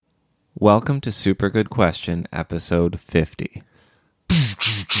Welcome to Super Good Question, episode 50.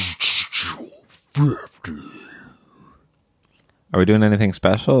 50. Are we doing anything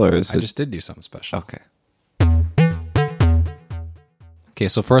special, or is I it... just did do something special. Okay. Okay,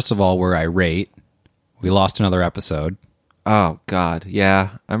 so first of all, we're irate. We lost another episode. Oh, God.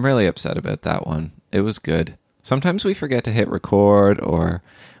 Yeah, I'm really upset about that one. It was good. Sometimes we forget to hit record, or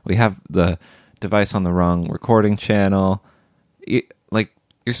we have the device on the wrong recording channel.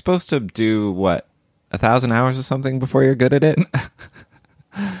 You're supposed to do, 1,000 hours or something before you're good at it?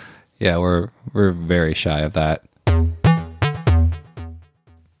 Yeah, we're very shy of that.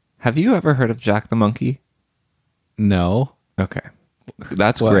 Have you ever heard of Jack the Monkey? No. Okay.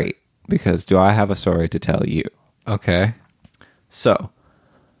 That's What? great, because do I have a story to tell you? Okay. So,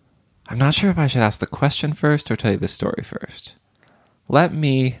 I'm not sure if I should ask the question first or tell you the story first. Let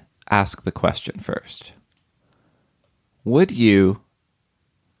me ask the question first. Would you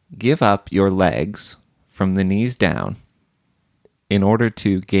give up your legs from the knees down in order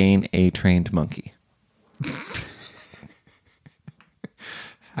to gain a trained monkey?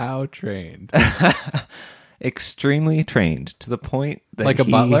 How trained? Extremely trained, to the point that Like a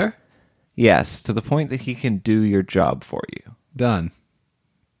butler? Yes, to the point that he can do your job for you. Done.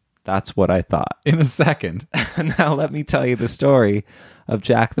 That's what I thought. In a second. Now let me tell you the story of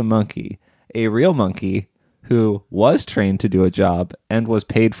Jack the Monkey, a real monkey who was trained to do a job and was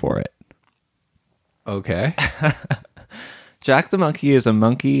paid for it. Okay. Jack the Monkey is a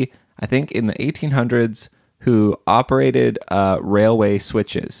monkey, I think in the 1800s, who operated railway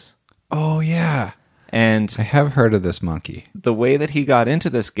switches. Oh, yeah. And I have heard of this monkey. the way that he got into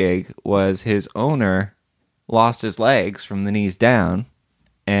this gig was his owner lost his legs from the knees down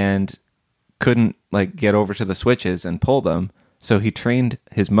and couldn't get over to the switches and pull them. So he trained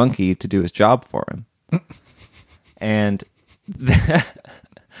his monkey to do his job for him. And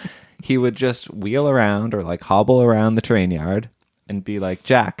he would just wheel around or hobble around the train yard and be like,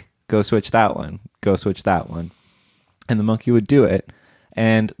 Jack, go switch that one. Go switch that one. And the monkey would do it.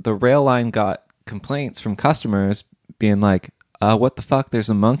 And the rail line got complaints from customers being like, what the fuck? There's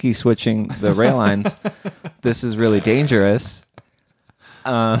a monkey switching the rail lines. This is really dangerous.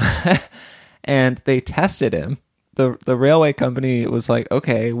 And they tested him. The railway company was like,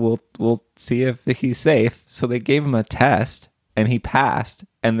 okay, we'll see if he's safe. So they gave him a test and he passed.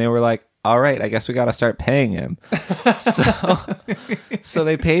 And they were like, all right, I guess we got to start paying him. So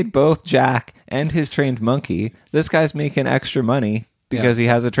they paid both Jack and his trained monkey. This guy's making extra money because he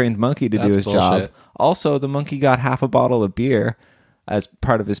has a trained monkey to do his job. Also, the monkey got half a bottle of beer as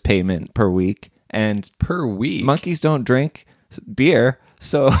part of his payment per week. And Per week? monkeys don't drink beer,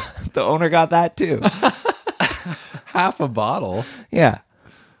 so the owner got that too. Half a bottle? Yeah.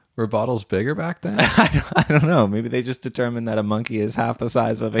 Were bottles bigger back then? I don't know. Maybe they just determined that a monkey is half the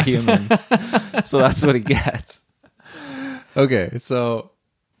size of a human. So that's what he gets. Okay, so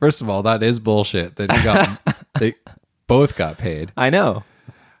first of all, that is bullshit that they both got paid. I know.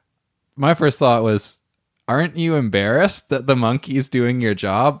 My first thought was, aren't you embarrassed that the monkey's doing your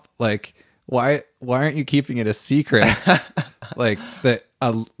job? Why aren't you keeping it a secret? That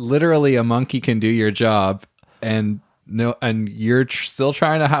literally a monkey can do your job and you're still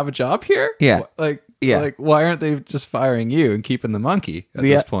trying to have a job here? Yeah. Why aren't they just firing you and keeping the monkey at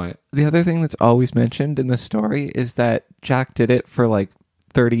this point? The other thing that's always mentioned in the story is that Jack did it for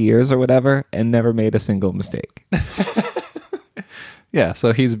 30 years or whatever and never made a single mistake. Yeah,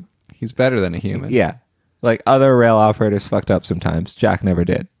 so he's better than a human. Yeah. Other rail operators fucked up sometimes. Jack never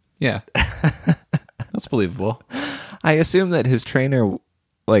did. Yeah. That's believable. I assume that his trainer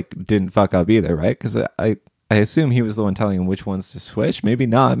didn't fuck up either, right? Because I assume he was the one telling him which ones to switch. Maybe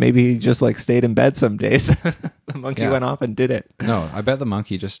not. Maybe he just stayed in bed some days. The monkey went off and did it. No, I bet the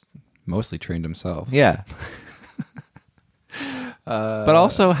monkey just mostly trained himself. Yeah. But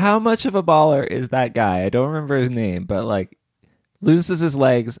also, how much of a baller is that guy? I don't remember his name, but loses his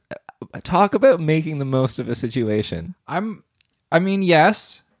legs. Talk about making the most of a situation.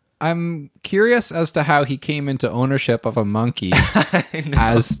 Yes. I'm curious as to how he came into ownership of a monkey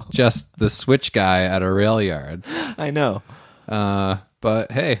as just the switch guy at a rail yard. I know.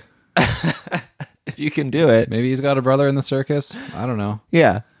 But hey, if you can do it. maybe he's got a brother in the circus. I don't know.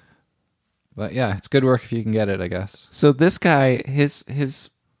 Yeah. But yeah, it's good work if you can get it, I guess. So this guy, his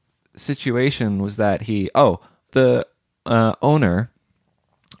situation was that the owner,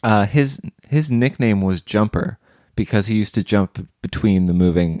 his nickname was Jumper because he used to jump between the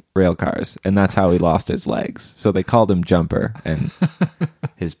moving rail cars, and that's how he lost his legs. So they called him Jumper, and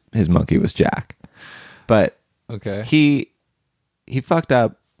his monkey was Jack. But Okay. he fucked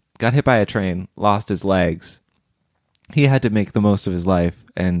up, got hit by a train, lost his legs, he had to make the most of his life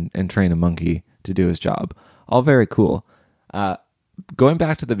and train a monkey to do his job. All very cool. Going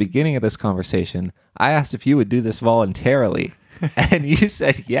back to the beginning of this conversation, I asked if you would do this voluntarily, and you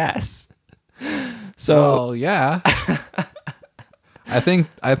said yes. So Well, yeah. I think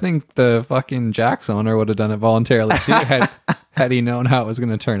the fucking Jack's owner would have done it voluntarily too had he known how it was going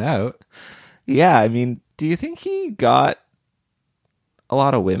to turn out. yeah, I mean, do you think he got a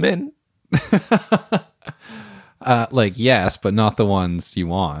lot of women? Like, yes, but not the ones you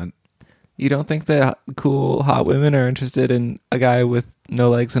want. You don't think that cool, hot women are interested in a guy with no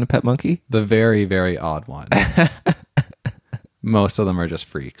legs and a pet monkey? The very, very odd one. Most of them are just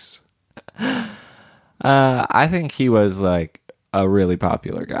freaks. I think he was like a really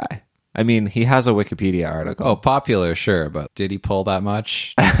popular guy. I mean, he has a Wikipedia article. Oh, popular, sure, but did he pull that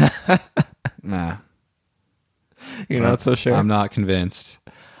much? Nah, You're not so sure? I'm not convinced.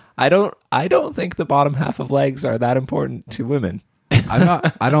 I don't think the bottom half of legs are that important to women.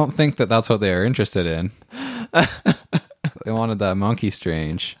 I don't think that that's what they are interested in. They wanted that monkey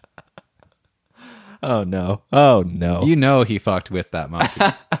strange. Oh no. Oh no. You know he fucked with that monkey.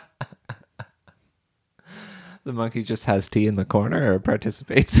 The monkey just has tea in the corner or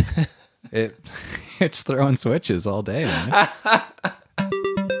participates. It's throwing switches all day, man.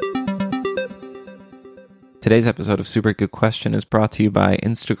 Today's episode of Super Good Question is brought to you by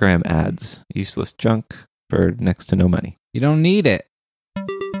Instagram ads. Useless junk for next to no money. You don't need it.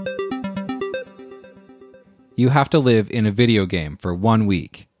 You have to live in a video game for 1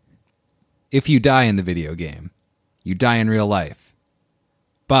 week. If you die in the video game, you die in real life.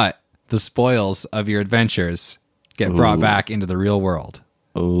 But the spoils of your adventures get brought back into the real world.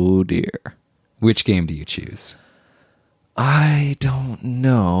 Oh dear. Which game do you choose? I don't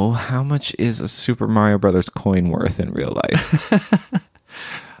know. How much is a Super Mario Brothers coin worth in real life?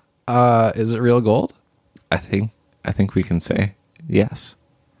 Is it real gold? I think we can say yes.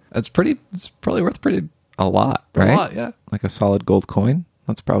 It's probably worth pretty A lot, right? a lot, yeah. Like a solid gold coin?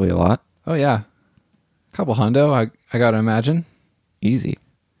 That's probably a lot. Oh yeah. A couple hundo, I gotta imagine. Easy.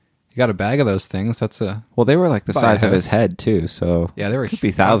 You got a bag of those things, that's a Well, they were like the Buy a size of his house. head too, so Yeah, they were could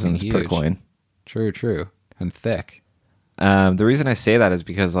be fucking thousands per huge. coin. true. And thick. The reason I say that is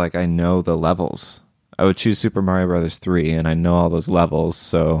because like I know the levels. I would choose Super Mario Brothers 3 and I know all those levels,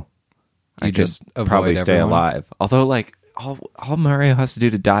 so I You could just avoid probably stay everyone? alive. Although like all Mario has to do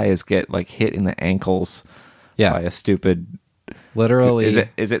to die is get like hit in the ankles Yeah. by a stupid Literally.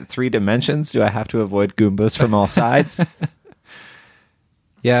 Is it 3 dimensions? Do I have to avoid Goombas from all sides?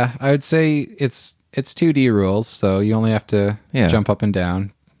 Yeah, I would say it's 2D rules, so you only have to Yeah. jump up and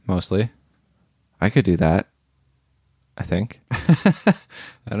down mostly. I could do that. I think.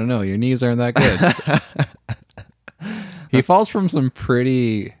 I don't know, your knees aren't that good. He falls from some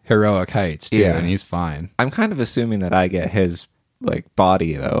pretty heroic heights too, Yeah. and he's fine. I'm kind of assuming that I get his like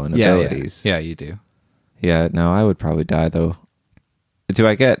body though and Yeah, abilities. yeah, you do. Yeah, no, I would probably die though. Do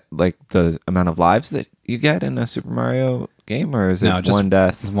I get like the amount of lives that you get in a Super Mario game, or is it No, just one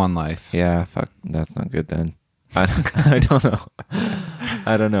death? It's one life. Yeah, fuck, that's not good then. I don't know.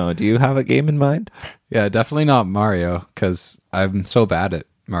 I don't know. Do you have a game in mind? Yeah, definitely not Mario, because I'm so bad at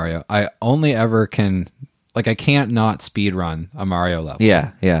Mario. I only ever can, like, I can't not speed run a Mario level.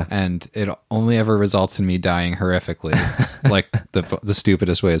 Yeah, yeah. And it only ever results in me dying horrifically, like the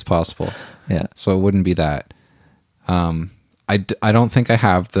stupidest way as possible. Yeah. So it wouldn't be that. I don't think I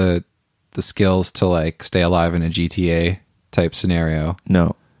have the skills to like stay alive in a GTA type scenario.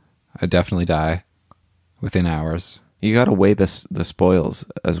 No. I'd definitely die within hours. You got to weigh the spoils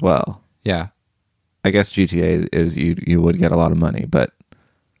as well. Yeah. I guess GTA is you would get a lot of money, but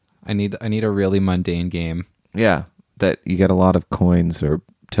I need a really mundane game. yeah, that you get a lot of coins or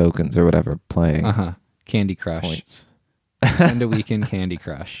tokens or whatever playing Candy Crush. points. Spend a week in Candy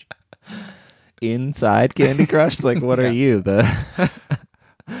Crush. Inside Candy Crush? Like, what are you?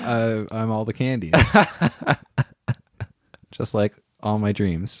 I'm all the candies. Just like all my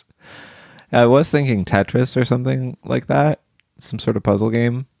dreams. I was thinking Tetris or something like that. Some sort of puzzle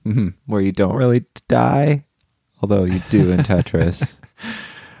game where you don't really die, although you do in Tetris.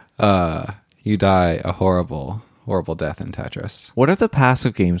 You die a horrible, horrible death in Tetris. What are the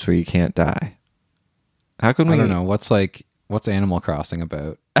passive games where you can't die? How can we? I don't know. What's Animal Crossing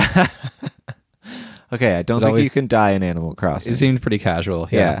about? Okay, I don't think you always- can die in Animal Crossing. It seemed pretty casual.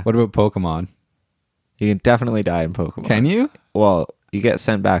 Yeah. What about Pokemon? You can definitely die in Pokemon. Can you? Well, you get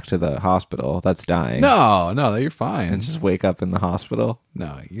sent back to the hospital. That's dying. No, you're fine. And just wake up in the hospital.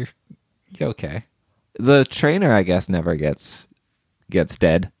 No, you're okay. The trainer, I guess, never gets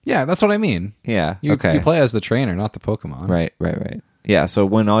dead. Yeah, that's what I mean. Yeah. You okay. play as the trainer, not the Pokemon. Right. Yeah. So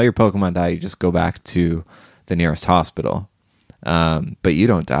when all your Pokemon die, you just go back to the nearest hospital. But you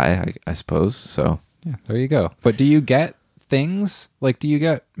don't die, I suppose. So Yeah, there you go. But do you get things? Like, do you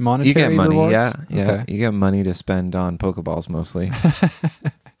get monetary you get money. rewards? Yeah. Okay. You get money to spend on Pokeballs mostly.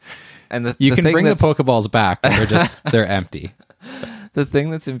 And You the can thing bring the that's- Pokeballs back, but they're empty. The thing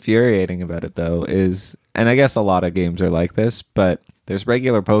that's infuriating about it, though, is, and I guess a lot of games are like this, but there's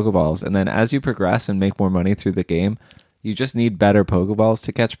regular Pokeballs, and then as you progress and make more money through the game, you just need better Pokeballs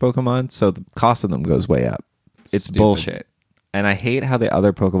to catch Pokemon, so the cost of them goes way up. It's Stupid. bullshit. And I hate how the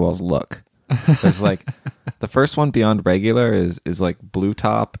other Pokeballs look. There's like, the first one beyond regular is like blue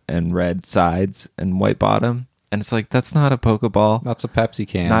top and red sides and white bottom, and it's like, that's not a Pokeball. That's a Pepsi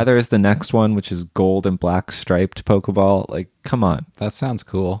can. Neither is the next one, which is gold and black striped Pokeball. Like, come on. That sounds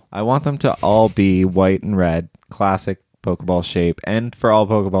cool. I want them to all be white and red, classic Pokeball shape, and for all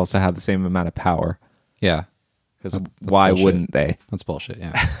Pokeballs to have the same amount of power. Yeah. Because why bullshit. wouldn't they? That's bullshit.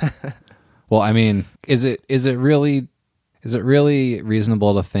 Yeah. Well, I mean, is it really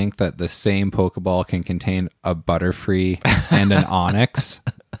reasonable to think that the same Pokeball can contain a Butterfree and an Onix?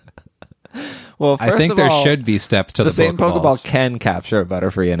 Well, I think there should be steps to the the same Pokeballs. Pokeball can capture a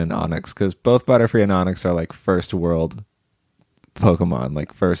Butterfree and an Onix, because both Butterfree and Onix are like first world Pokemon,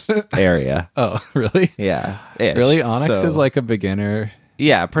 like first area. Oh, really? Yeah. Really? Onix is like a beginner.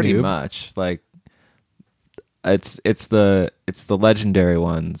 Yeah, pretty noob? much. Like it's the legendary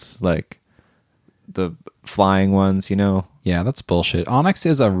ones, like the flying ones, you know. Yeah, that's bullshit. Onix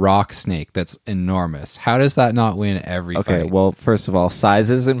is a rock snake that's enormous. How does that not win every Okay, fight? well, first of all,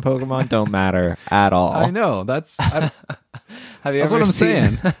 sizes in Pokemon don't matter at all. I know. That's Have you that's ever what I'm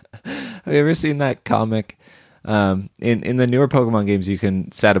seen, saying. Have you ever seen that comic? In the newer Pokemon games, you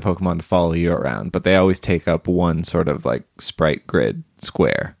can set a Pokemon to follow you around, but they always take up one sort of like sprite grid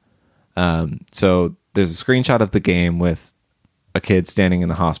square. So there's a screenshot of the game with a kid standing in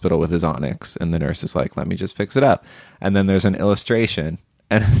the hospital with his Onix, and the nurse is like, let me just fix it up. And then there's an illustration,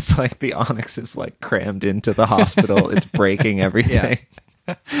 and it's like the Onix is like crammed into the hospital. It's breaking everything.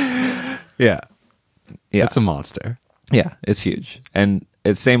 Yeah. Yeah. It's a monster. Yeah, it's huge. And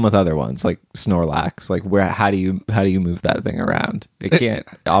it's same with other ones like Snorlax. Like, how do you move that thing around? It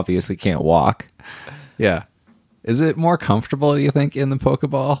obviously can't walk. Yeah. Is it more comfortable, do you think, in the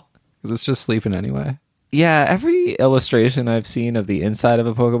Pokeball? Because it's just sleeping anyway. Yeah, every illustration I've seen of the inside of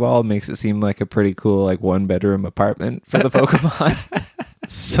a Pokeball makes it seem like a pretty cool, like, one-bedroom apartment for the Pokemon.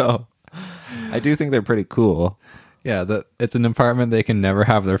 So, I do think they're pretty cool. Yeah, it's an apartment they can never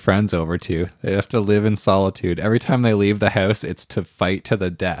have their friends over to. They have to live in solitude. Every time they leave the house, it's to fight to the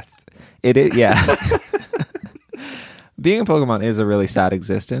death. It is, yeah. Being a Pokemon is a really sad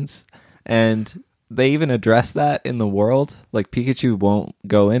existence, and they even address that in the world. Like, Pikachu won't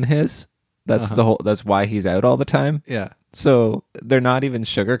go in his. That's why he's out all the time. Yeah. So they're not even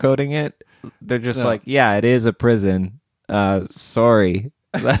sugarcoating it. They're just like, yeah, it is a prison. Sorry.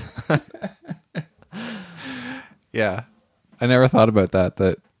 Yeah. I never thought about that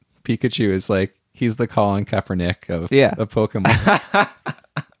Pikachu is like, he's the Colin Kaepernick of Pokemon.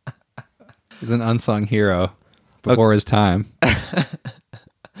 He's an unsung hero before his time.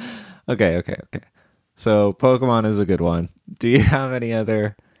 Okay. So Pokemon is a good one. Do you have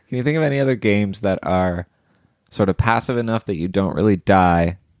can you think of any other games that are sort of passive enough that you don't really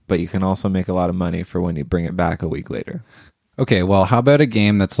die, but you can also make a lot of money for when you bring it back a week later? Okay, well, how about a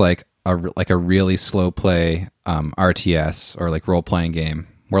game that's like a really slow play RTS or like role playing game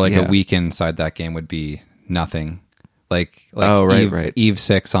where like a week inside that game would be nothing, like Eve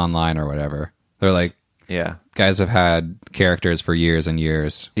 6 online or whatever. They're like, guys have had characters for years and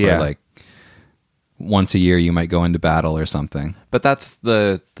years. Yeah, like once a year you might go into battle or something. But that's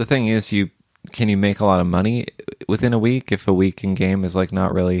the thing is, can you make a lot of money within a week if a week in game is like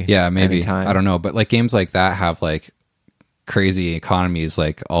not really maybe any time? I don't know, but like games like that have like crazy economies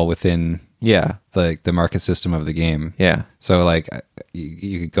like all within like the market system of the game. Yeah. So like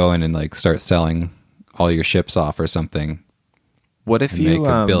you could go in and like start selling all your ships off or something. What if you make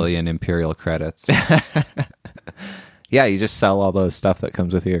a billion Imperial credits? Yeah, you just sell all those stuff that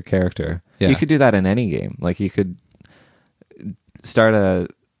comes with your character. Yeah. You could do that in any game. Like you could start a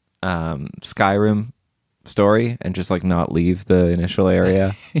Skyrim story and just like not leave the initial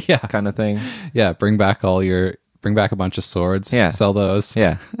area. Yeah. Kind of thing. Yeah, bring back a bunch of swords. Yeah. Sell those.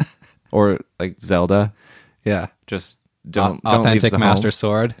 Yeah. Or like Zelda. Yeah. Just don't authentic leave the master home.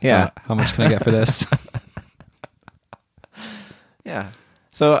 sword. Yeah. How much can I get for this? Yeah.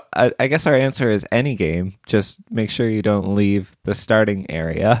 So I guess our answer is any game. Just make sure you don't leave the starting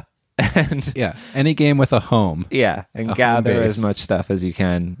area. And yeah, any game with a home. Yeah, and gather as much stuff as you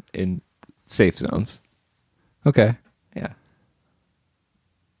can in safe zones. Okay. Yeah.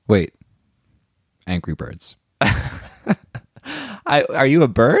 Wait. Angry Birds. Are you a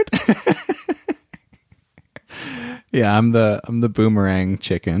bird? Yeah, I'm the boomerang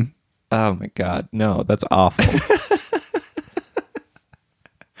chicken. Oh my God. No, that's awful.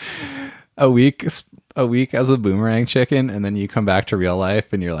 A week as a boomerang chicken, and then you come back to real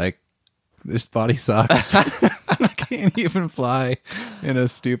life and you're like, this body sucks. I can't even fly in a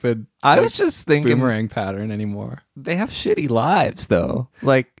stupid I was just thinking boomerang pattern anymore. they have shitty lives though.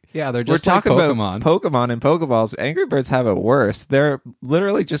 Like, Yeah, they're we're just like talking Pokemon. about Pokemon and Pokeballs. Angry Birds have it worse. They're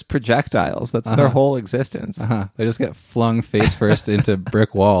literally just projectiles. That's their whole existence. They just get flung face first into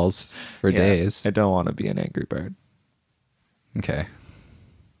brick walls for Yeah, days. I don't want to be an Angry Bird. Okay.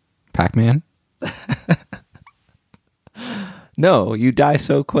 Pac-Man? No, you die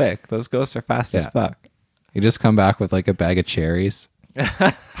so quick. Those ghosts are fast as Yeah. fuck. You just come back with like a bag of cherries.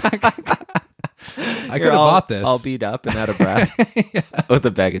 I could have all, bought this. all beat up and out of breath with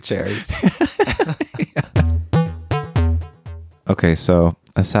a bag of cherries. Okay, so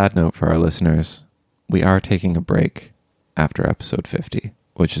a sad note for our listeners. We are taking a break after episode 50,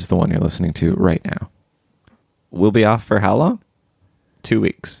 which is the one you're listening to right now. We'll be off for how long? 2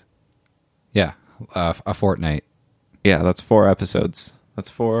 weeks. Yeah, a fortnight. Yeah, that's 4 episodes. That's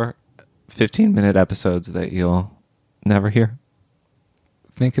 4 15-minute episodes that you'll never hear.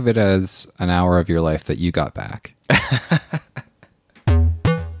 Think of it as an hour of your life that you got back.